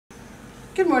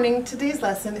Good morning. Today's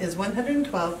lesson is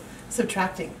 112,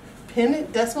 subtracting.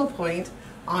 Pin decimal point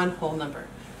on whole number.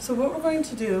 So what we're going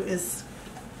to do is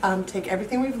take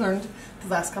everything we've learned the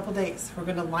last couple days. We're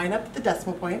going to line up the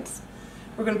decimal points.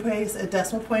 We're going to place a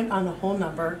decimal point on the whole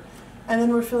number, and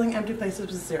then we're filling empty places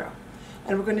with 0.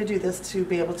 And we're going to do this to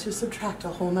be able to subtract a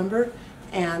whole number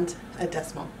and a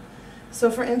decimal.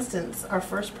 So for instance, our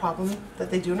first problem that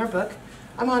they do in our book,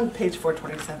 I'm on page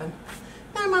 427.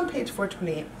 Now I'm on page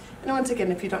 428. And once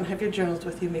again, if you don't have your journals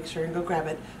with you, make sure and go grab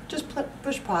it. Just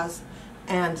push pause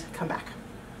and come back.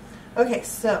 Okay,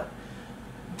 so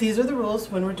these are the rules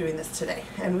when we're doing this today,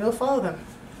 and we'll follow them.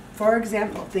 For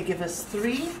example, they give us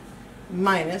 3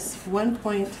 minus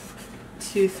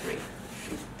 1.23.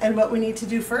 And what we need to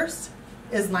do first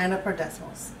is line up our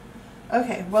decimals.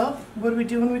 Okay, well, what do we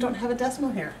do when we don't have a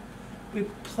decimal here? We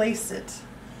place it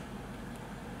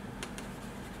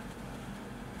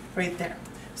right there.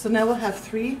 So now we'll have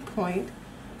 3 point,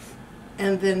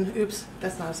 and then, oops,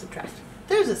 that's not a subtract.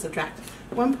 There's a subtract,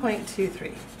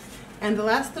 1.23. And the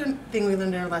last thing we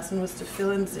learned in our lesson was to fill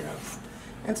in zeros.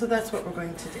 And so that's what we're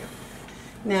going to do.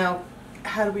 Now,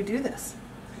 how do we do this?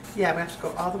 Yeah, we have to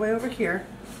go all the way over here.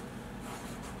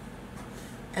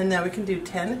 And now we can do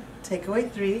 10 take away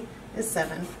 3 is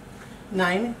 7.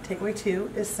 9 take away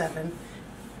 2 is 7.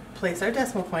 Place our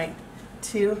decimal point.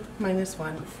 2 minus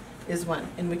 1 is 1,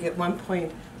 and we get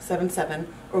 1.77,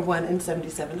 or 1 and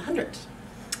 77 hundredths.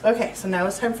 Okay, so now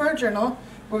it's time for our journal.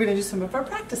 We're going to do some of our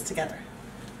practice together.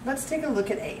 Let's take a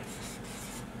look at A.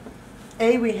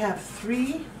 A, we have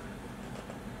 3,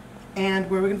 and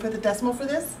where are we going to put the decimal for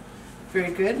this?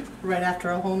 Very good, right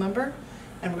after a whole number,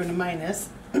 and we're going to minus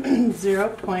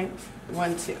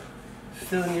 0.12.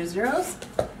 Fill in your zeros,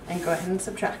 and go ahead and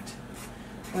subtract.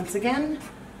 Once again,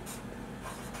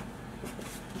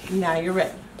 now you're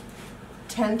ready.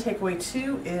 10 take away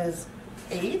 2 is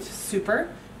 8, super.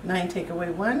 9 take away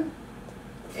 1,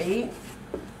 8.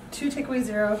 2 take away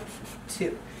 0,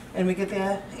 2. And we get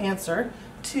the answer,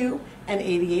 2 and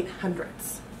 88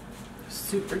 hundredths.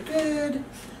 Super good.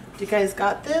 You guys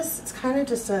got this? It's kind of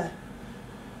just a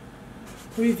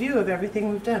review of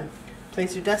everything we've done.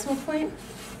 Place your decimal point,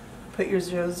 put your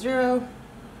 0, 0,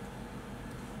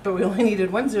 but we only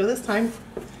needed 1 0 this time.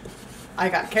 I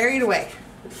got carried away.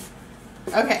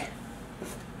 Okay.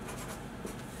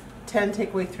 10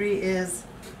 take away 3 is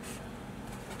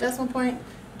decimal point.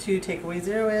 2 take away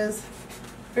 0 is,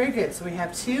 very good. So we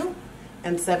have 2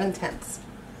 and 7 tenths.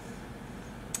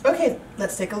 Okay,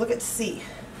 let's take a look at C.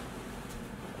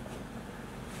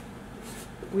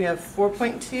 We have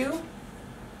 4.2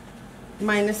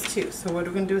 minus 2. So what are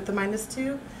we going to do with the minus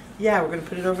 2? Yeah, we're going to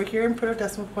put it over here and put our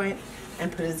decimal point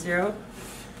and put a 0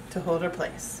 to hold our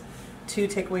place. 2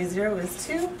 take away 0 is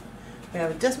 2. We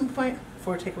have a decimal point.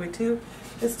 4 take away 2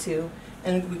 is 2,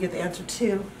 and we get the answer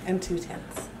 2 and 2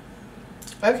 tenths.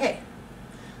 Okay,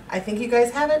 I think you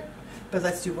guys have it, but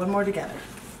let's do one more together.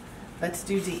 Let's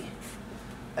do D.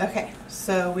 Okay,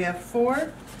 so we have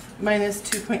 4 minus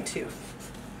 2.2.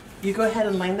 You go ahead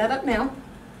and line that up now.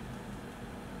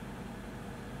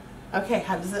 Okay,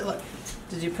 how does it look?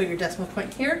 Did you put your decimal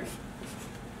point here?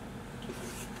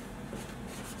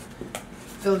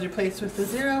 Filled your place with the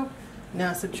 0.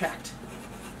 Now subtract.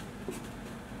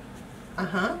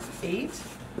 8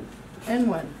 and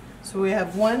 1. So we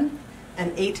have 1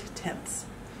 and 8 tenths.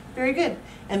 Very good.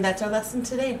 And that's our lesson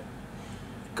today.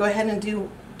 Go ahead and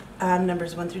do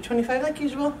numbers 1 through 25 like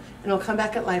usual, and we'll come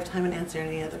back at live time and answer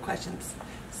any other questions.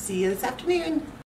 See you this afternoon.